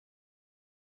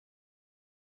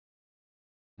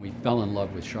We fell in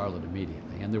love with Charlotte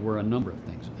immediately, and there were a number of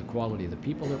things. The quality of the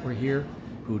people that were here,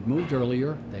 who'd moved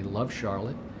earlier, they loved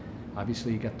Charlotte.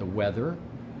 Obviously, you got the weather.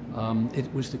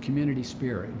 It was the community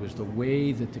spirit. It was the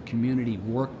way that the community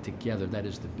worked together, that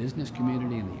is the business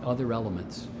community and the other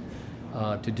elements,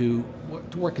 to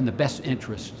work in the best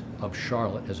interest of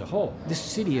Charlotte as a whole. This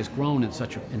city has grown and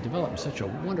developed in such a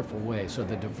wonderful way. So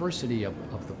the diversity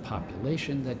of the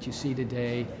population that you see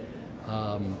today,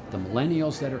 the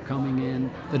millennials that are coming in,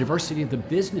 the diversity of the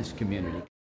business community.